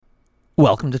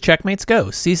Welcome to Checkmates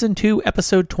Go, Season 2,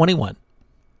 Episode 21.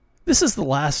 This is the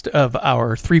last of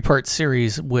our three-part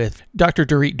series with Dr.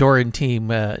 Dorit Doran team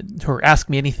who are Ask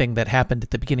Me Anything that happened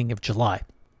at the beginning of July.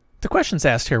 The questions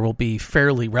asked here will be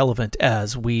fairly relevant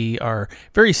as we are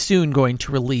very soon going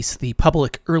to release the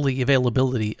public early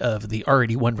availability of the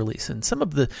R81 release. And some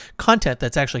of the content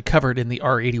that's actually covered in the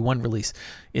R81 release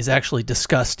is actually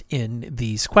discussed in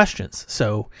these questions.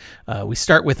 So we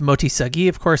start with Moti Sagi,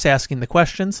 of course, asking the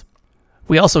questions.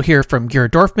 We also hear from Gira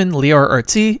Dorfman, Lior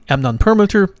Artzi, Amnon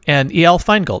Perlmutter, and Eyal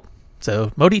Feingold.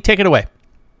 So, Moti, take it away.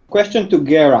 Question to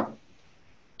Gira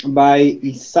by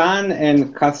Isan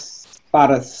and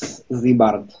Kasparas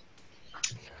Zibard.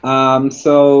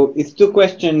 So it's two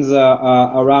questions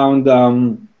around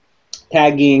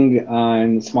tagging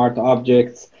and smart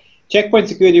objects. Checkpoint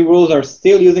security rules are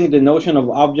still using the notion of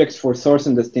objects for source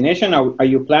and destination. Are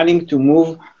you planning to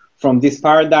move from this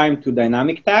paradigm to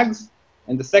dynamic tags?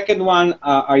 And the second one,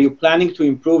 are you planning to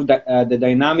improve the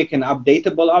dynamic and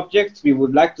updatable objects? We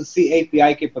would like to see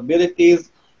API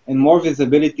capabilities and more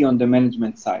visibility on the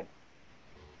management side.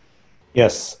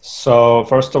 Yes. So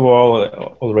first of all,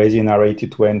 already in our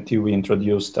 8020, we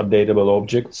introduced updatable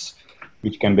objects,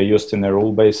 which can be used in a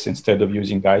rule base instead of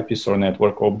using IPs or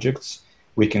network objects.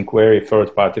 We can query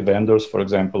third-party vendors, for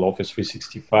example, Office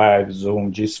 365,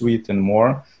 Zoom, G Suite, and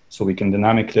more. So we can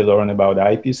dynamically learn about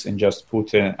IPs and just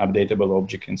put an updatable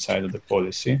object inside of the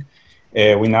policy.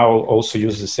 We now also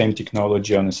use the same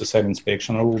technology on SSL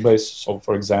inspection rule base. So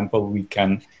for example,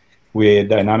 we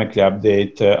dynamically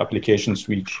update applications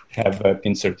which have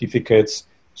PIN certificates.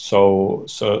 So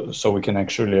we can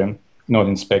actually not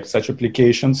inspect such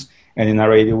applications. And in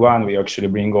R81, we actually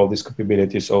bring all these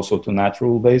capabilities also to NAT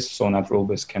rule base. So NAT rule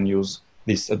base can use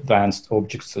these advanced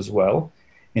objects as well.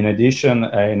 In addition,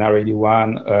 in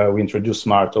R81, we introduce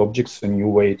smart objects, a new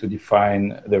way to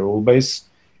define the rule base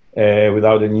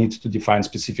without the need to define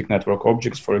specific network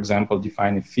objects. For example,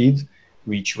 define a feed,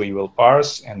 which we will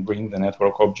parse and bring the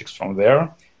network objects from there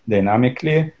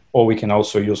dynamically. Or we can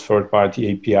also use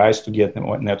third-party APIs to get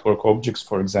network objects,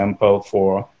 for example,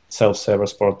 for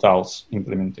self-service portals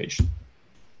implementation.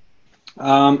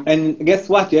 And guess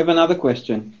what? You have another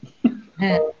question.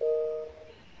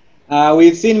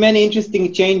 We've seen many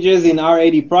interesting changes in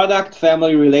R80 product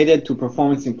family related to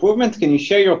performance improvements. Can you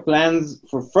share your plans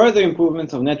for further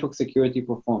improvements of network security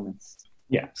performance?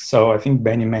 Yeah, so I think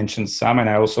Benny mentioned some, and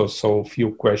I also saw a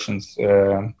few questions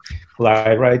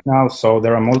live right now. So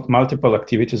there are multiple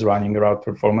activities running around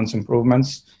performance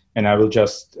improvements, and I will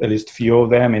just list a few of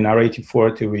them. In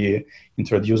R8040, we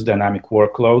introduced dynamic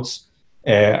workloads.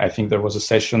 I think there was a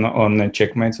session on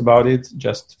Checkmates about it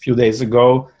just a few days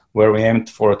ago, where we aimed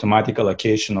for automatic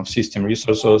allocation of system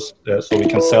resources so we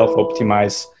can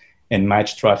self-optimize and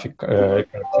match traffic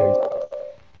characteristics.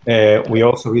 We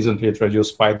also recently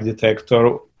introduced Spike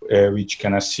Detector, which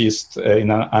can assist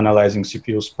in analyzing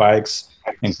CPU spikes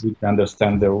and quickly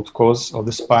understand the root cause of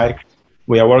the spike.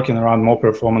 We are working around more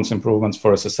performance improvements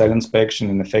for SSL inspection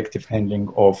and effective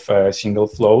handling of single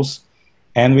flows.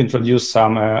 And we introduced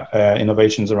some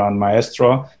innovations around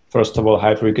Maestro. First of all,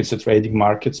 high-frequency trading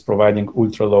markets providing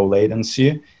ultra-low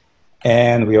latency.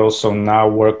 And we also now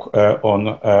work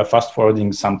on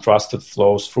fast-forwarding some trusted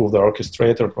flows through the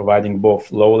orchestrator, providing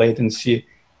both low latency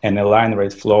and a line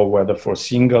rate flow, whether for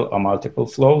single or multiple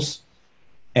flows.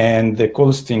 And the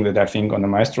coolest thing that I think on the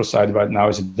Maestro side right now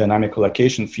is a dynamic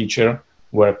allocation feature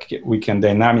where we can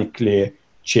dynamically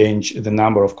change the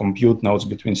number of compute nodes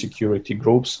between security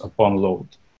groups upon load.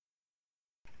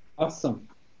 Awesome.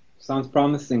 Sounds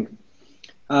promising.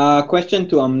 Question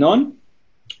to Amnon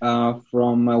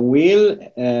from Will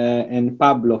and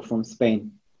Pablo from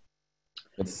Spain.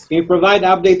 Yes. Can you provide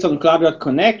updates on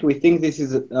Cloud.Connect? We think this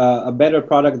is a better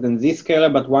product than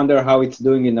Zscaler, but wonder how it's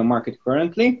doing in the market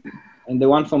currently. And the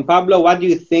one from Pablo, what do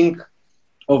you think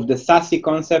of the SASE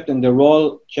concept and the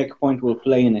role Checkpoint will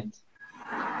play in it?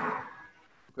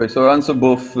 Okay, so I'll answer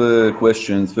both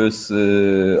questions. First,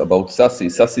 about SASE.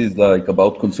 SASE is like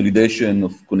about consolidation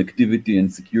of connectivity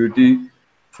and security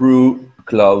through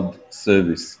cloud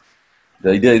service.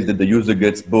 The idea is that the user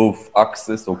gets both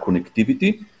access or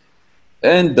connectivity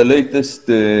and the latest,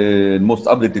 most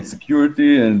updated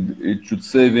security, and it should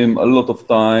save him a lot of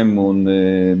time on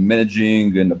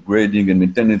managing and upgrading and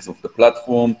maintenance of the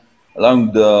platform,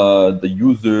 allowing the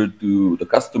user the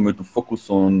customer to focus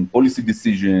on policy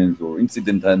decisions or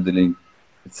incident handling,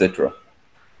 etc.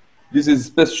 This is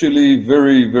especially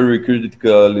very, very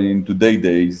critical in today's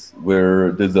days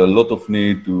where there's a lot of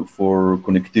need for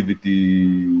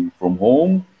connectivity from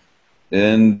home.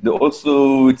 And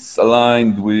also it's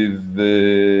aligned with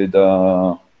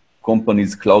the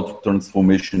company's cloud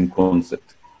transformation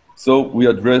concept. So we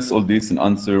address all this and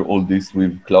answer all this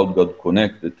with CloudGuard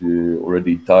Connect that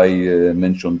already Ty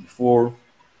mentioned before.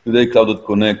 Today, CloudGuard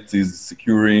Connect is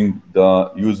securing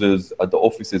the users at the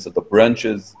offices, at the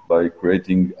branches, by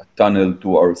creating a tunnel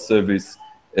to our service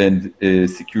and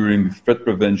securing threat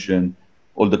prevention,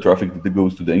 all the traffic that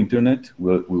goes to the internet.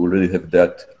 We already have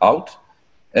that out.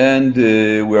 And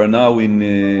we are now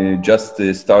just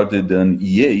started an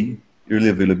EA, Early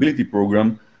Availability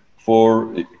Program,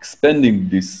 for expanding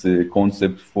this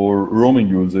concept for roaming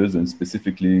users and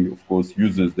specifically, of course,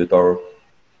 users that are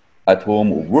at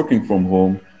home or working from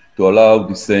home to allow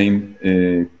the same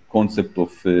concept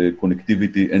of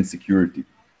connectivity and security.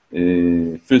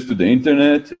 First to the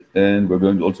internet, and we're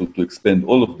going also to expand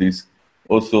all of this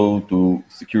also to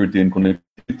security and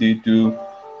connectivity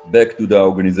back to the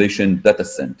organization data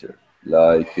center,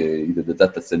 like either the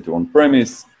data center on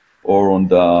premise or on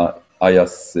the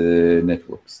IaaS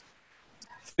networks.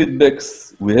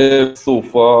 Feedbacks we have so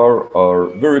far are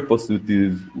very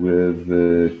positive.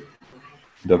 They're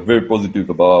very positive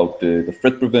about the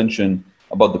threat prevention,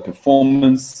 about the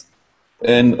performance,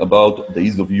 and about the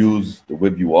ease of use, the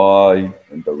web UI,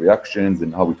 and the reactions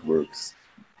and how it works.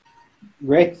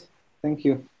 Great, thank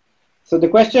you. So the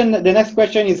next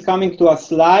question is coming to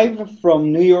us live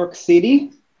from New York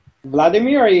City.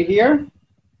 Vladimir, are you here?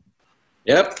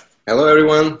 Yep. Hello,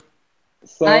 everyone.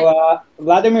 So,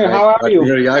 Vladimir, how are you?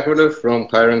 Vladimir Yakovlev from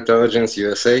Pyro Intelligence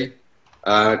USA.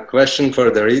 Question for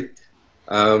Dorit.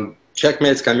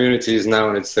 Checkmate's community is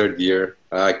now in its third year.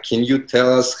 Can you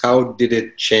tell us how did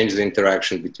it change the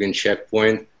interaction between Check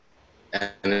Point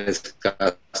and its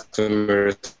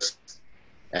customers,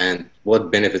 and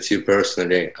what benefits you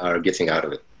personally are getting out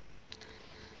of it?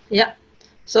 Yeah.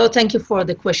 So thank you for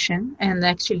the question, and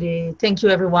actually thank you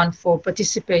everyone for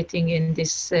participating in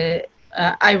this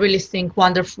I really think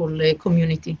wonderful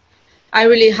community. I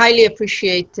really highly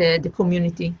appreciate the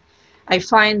community. I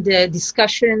find the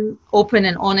discussion open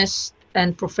and honest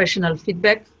and professional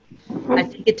feedback. I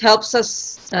think it helps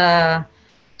us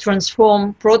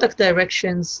transform product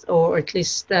directions, or at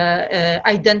least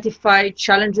identify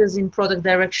challenges in product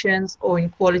directions or in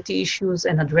quality issues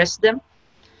and address them.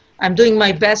 I'm doing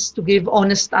my best to give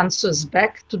honest answers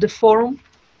back to the forum,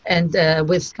 and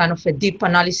with kind of a deep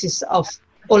analysis of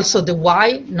also the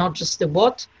why, not just the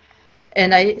what.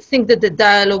 And I think that the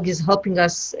dialogue is helping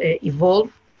us evolve.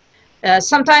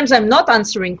 Sometimes I'm not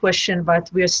answering question, but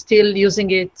we are still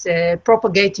using it,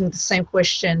 propagating the same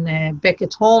question back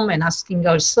at home and asking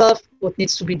ourselves what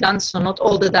needs to be done. So not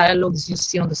all the dialogues you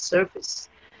see on the surface.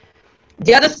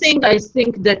 The other thing I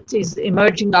think that is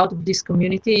emerging out of this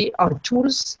community are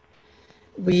tools.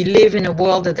 We live in a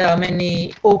world that there are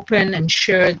many open and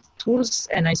shared tools,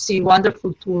 and I see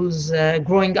wonderful tools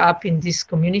growing up in this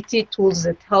community, tools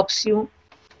that helps you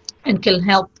and can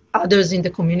help others in the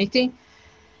community.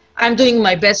 I'm doing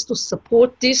my best to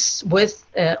support this with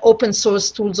open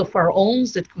source tools of our own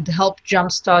that could help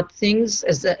jumpstart things,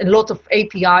 as a lot of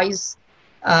APIs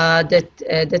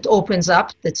that opens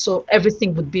up, that so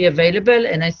everything would be available.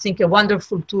 And I think a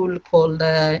wonderful tool called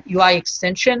UI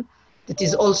extension that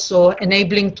is also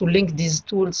enabling to link these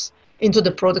tools into the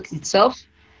product itself.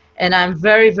 And I'm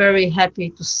very, very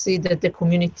happy to see that the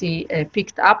community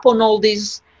picked up on all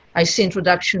these. I see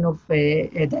introduction of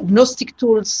diagnostic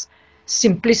tools,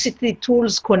 simplicity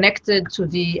tools connected to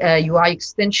the UI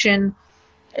extension,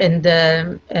 and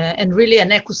really an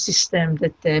ecosystem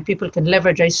that people can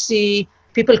leverage. I see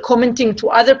people commenting to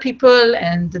other people,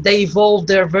 and they evolve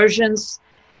their versions.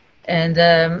 And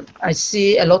I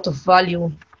see a lot of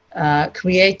value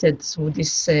created through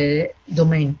this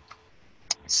domain.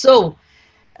 So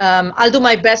I'll do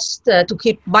my best to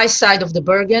keep my side of the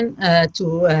bargain, to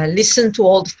listen to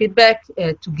all the feedback,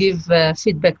 to give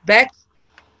feedback back,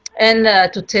 and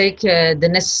to take the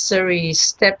necessary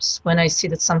steps when I see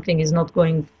that something is not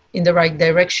going in the right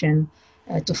direction,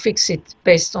 to fix it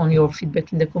based on your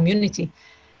feedback in the community.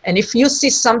 And if you see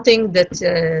something that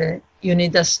you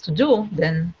need us to do,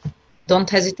 then don't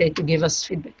hesitate to give us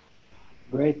feedback.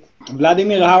 Great.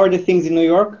 Vladimir, how are the things in New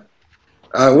York?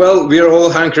 Well, we are all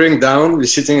hunkering down. We're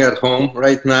sitting at home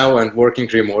right now and working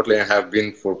remotely, and have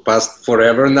been for past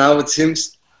forever now, it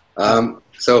seems.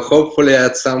 So hopefully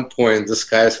at some point the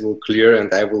skies will clear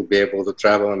and I will be able to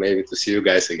travel and maybe to see you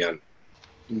guys again.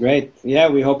 Great. Yeah,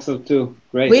 we hope so too.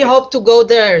 Great. We hope to go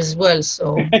there as well.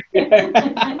 So, by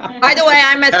the way,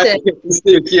 I'm at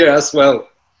see you here as well.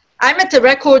 I'm at a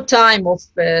record time of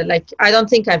I don't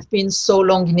think I've been so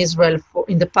long in Israel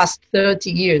in the past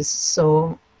 30 years.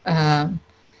 So,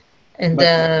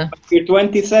 you're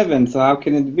 27, so how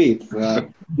can it be? It's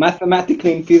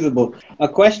mathematically infeasible. A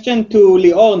question to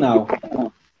Lior now.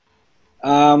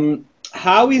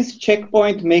 how is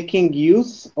Checkpoint making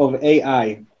use of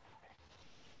AI?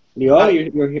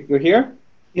 Lior, you're here?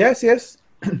 Yes.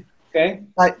 Okay.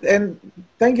 And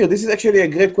thank you. This is actually a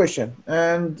great question.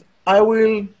 And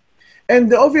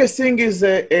the obvious thing is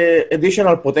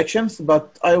additional protections,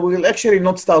 but I will actually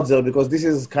not start there because this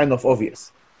is kind of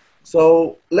obvious.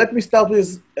 So let me start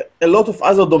with a lot of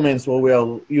other domains where we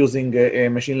are using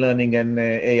machine learning and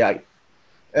AI.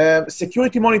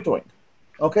 Security monitoring,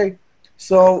 okay?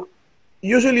 So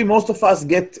usually most of us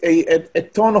get a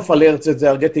ton of alerts that they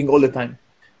are getting all the time,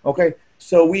 okay?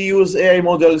 So we use AI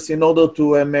models in order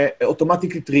to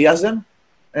automatically triage them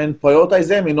and prioritize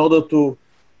them in order to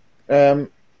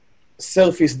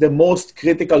surface the most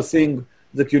critical thing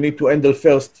that you need to handle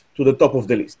first to the top of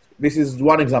the list. This is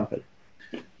one example.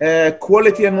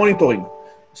 Quality and monitoring.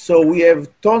 So we have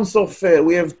tons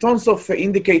of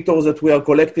indicators that we are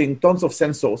collecting, tons of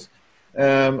sensors,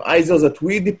 either that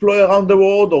we deploy around the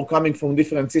world or coming from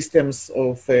different systems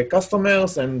of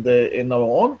customers and in our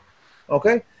own,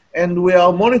 okay? And we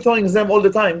are monitoring them all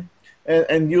the time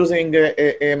and using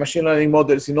machine learning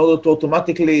models in order to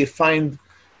automatically find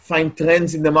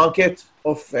trends in the market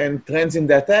and trends in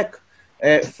the attack,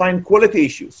 find quality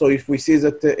issues. So if we see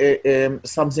that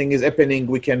something is happening,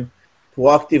 we can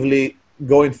proactively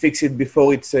go and fix it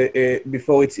before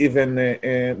it's even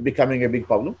becoming a big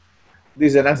problem.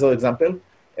 This is another example.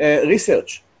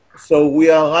 Research. So we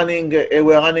are running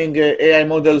AI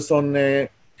models on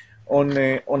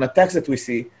attacks that we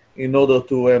see in order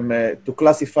to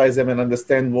classify them and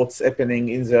understand what's happening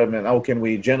in them and how can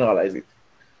we generalize it.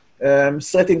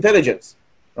 Threat intelligence.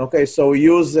 Okay, so we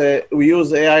use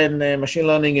AI and machine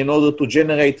learning in order to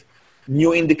generate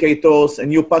new indicators and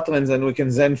new patterns, and we can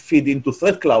then feed into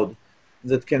Threat Cloud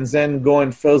that can then go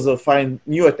and further find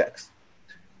new attacks.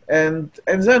 And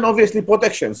then obviously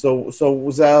protection. So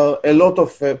there are a lot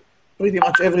of, pretty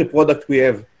much every product we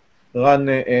have run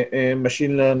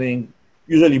machine learning,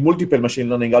 usually multiple machine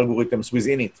learning algorithms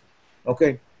within it,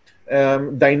 okay?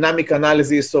 Dynamic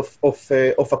analysis of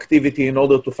activity in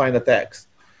order to find attacks.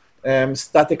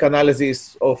 Static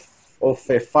analysis of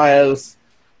files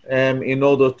in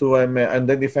order to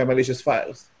identify malicious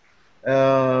files.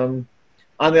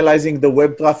 Analyzing the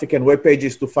web traffic and web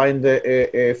pages to find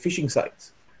phishing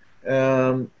sites.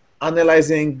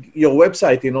 Analyzing your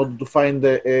website in order to find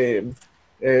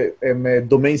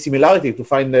domain similarity, to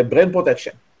find brand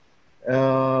protection.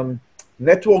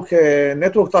 Network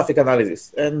traffic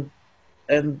analysis,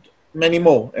 and many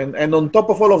more. And on top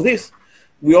of all of this,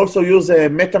 we also use a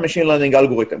meta machine learning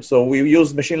algorithm. So we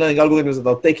use machine learning algorithms that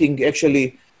are taking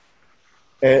actually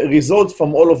results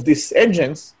from all of these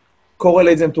engines,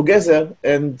 correlate them together,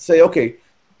 and say, okay,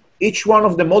 each one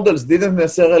of the models didn't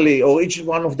necessarily, or each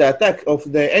one of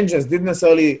the engines didn't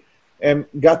necessarily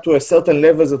got to a certain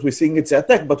level that we think it's an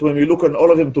attack, but when we look on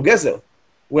all of them together,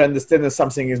 we understand that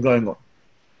something is going on.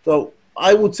 So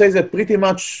I would say that pretty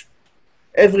much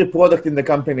every product in the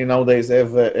company nowadays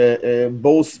have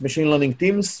both machine learning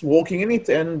teams working in it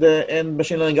and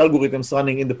machine learning algorithms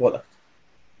running in the product.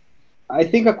 I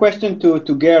think a question to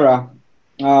Gera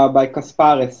by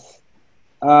Kasparis.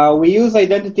 We use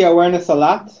identity awareness a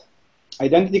lot.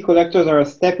 Identity collectors are a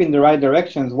step in the right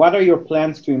directions. What are your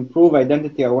plans to improve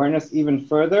identity awareness even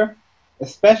further,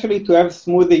 especially to have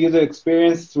smoother user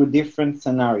experience through different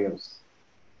scenarios?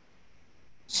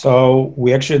 So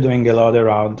we're actually doing a lot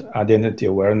around identity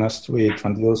awareness. We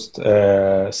introduced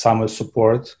SAML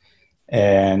support,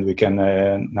 and we can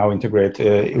now integrate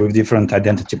with different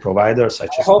identity providers such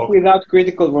as... I hope without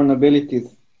critical vulnerabilities.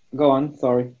 Go on,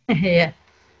 sorry. Yeah.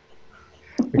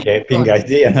 Okay, Ping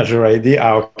ID and Azure ID.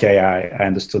 Okay, I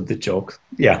understood the joke.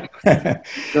 Yeah.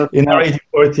 In our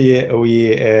 8040,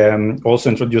 we also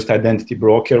introduced Identity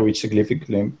Broker, which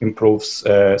significantly improves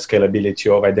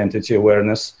scalability of identity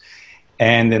awareness.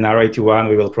 And in R81,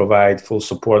 we will provide full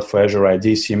support for Azure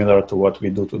ID, similar to what we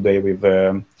do today with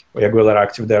regular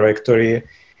Active Directory.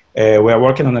 We are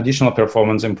working on additional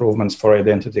performance improvements for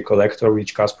Identity Collector,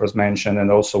 which Kaspar's mentioned,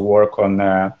 and also work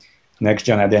on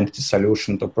next-gen identity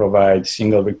solution to provide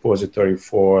single repository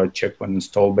for Checkpoint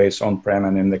install base on-prem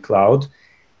and in the cloud.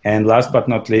 And last but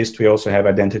not least, we also have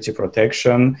identity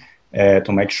protection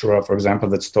to make sure, for example,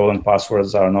 that stolen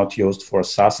passwords are not used for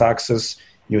SaaS access,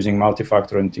 using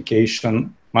multi-factor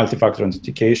authentication,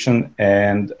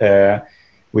 and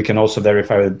we can also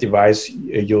verify the device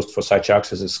used for such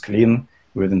access is clean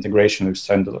with integration with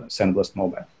SendBlast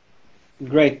Mobile.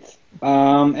 Great.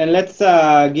 And let's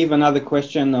give another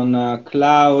question on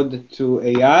cloud to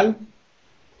Eyal.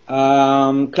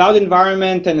 Cloud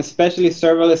environment and especially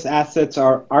serverless assets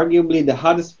are arguably the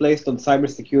hardest place on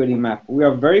cybersecurity map. We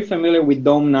are very familiar with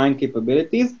Dome 9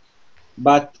 capabilities,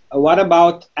 but what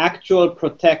about actual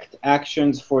protect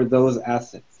actions for those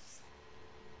assets?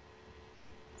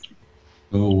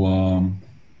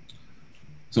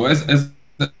 So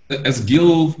as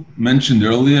Gil mentioned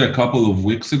earlier, a couple of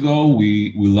weeks ago,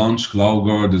 we launched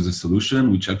CloudGuard as a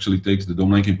solution, which actually takes the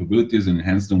domain capabilities and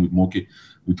enhances them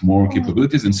with more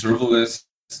capabilities, and serverless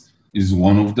is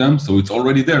one of them. So it's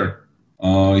already there.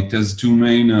 It has two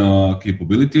main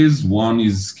capabilities. One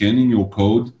is scanning your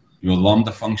code, your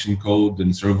Lambda function code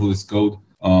and serverless code,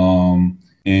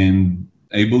 and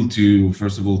able to,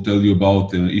 first of all, tell you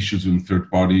about issues with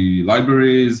third-party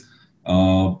libraries,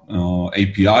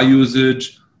 API usage,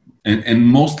 and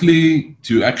mostly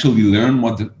to actually learn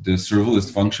what the serverless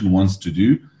function wants to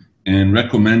do and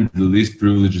recommend the least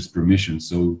privileges permissions.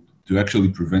 So to actually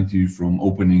prevent you from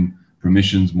opening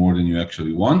permissions more than you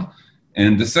actually want.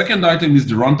 And the second item is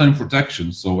the runtime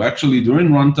protection. So actually during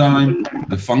runtime,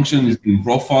 the function is in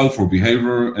profile for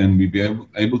behavior, and we be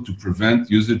able to prevent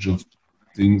usage of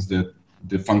things that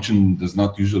the function does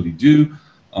not usually do.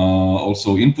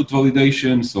 Also input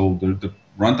validation. So the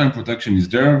runtime protection is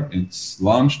there, it's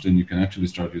launched, and you can actually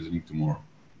start using it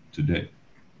today.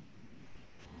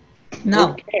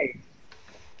 Now. Okay.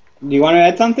 Do you want to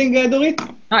add something, Dorit?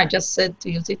 No, I just said to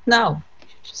use it now.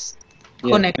 Just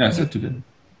connect. Yeah, I said today.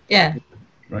 Yeah.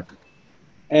 Right.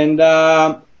 And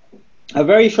a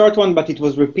very short one, but it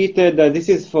was repeated. This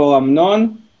is for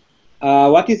Amnon.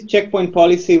 What is Checkpoint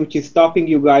policy which is stopping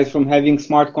you guys from having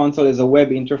Smart Console as a web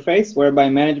interface whereby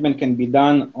management can be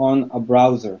done on a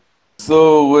browser?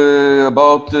 So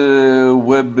about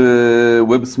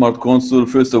Web Smart Console,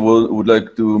 first of all, I would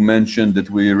like to mention that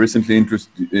we recently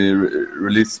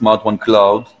released Smart One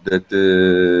Cloud, that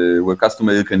where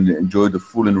customers can enjoy the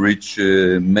full and rich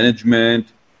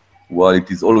management, while it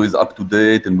is always up to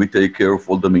date, and we take care of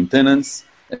all the maintenance.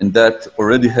 And that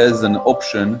already has an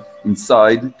option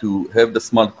inside to have the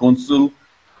Smart Console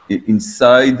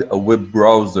inside a web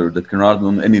browser that can run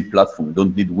on any platform. You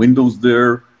don't need Windows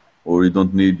there, or you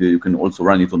don't need, you can also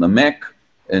run it on a Mac,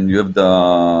 and you have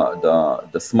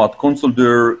the Smart Console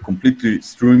there, completely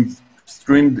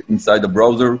streamed inside the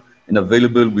browser and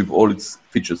available with all its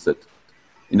feature set.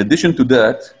 In addition to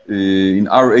that, in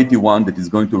R81 that is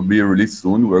going to be released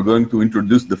soon, we're going to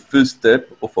introduce the first step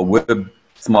of a web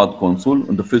Smart Console.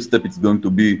 And the first step is going to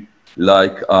be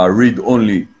like a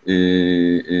read-only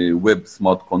web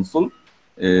Smart Console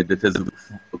that has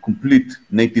a complete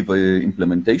native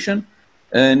implementation.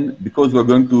 And because we're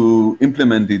going to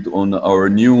implement it on our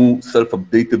new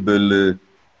self-updatable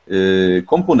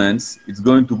components, it's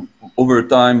going to, over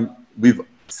time, with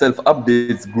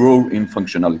self-updates, grow in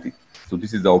functionality. So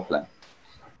this is our plan.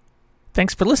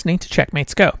 Thanks for listening to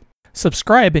Checkmates Go.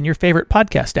 Subscribe in your favorite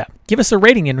podcast app, give us a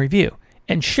rating and review,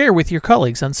 and share with your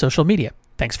colleagues on social media.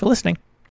 Thanks for listening.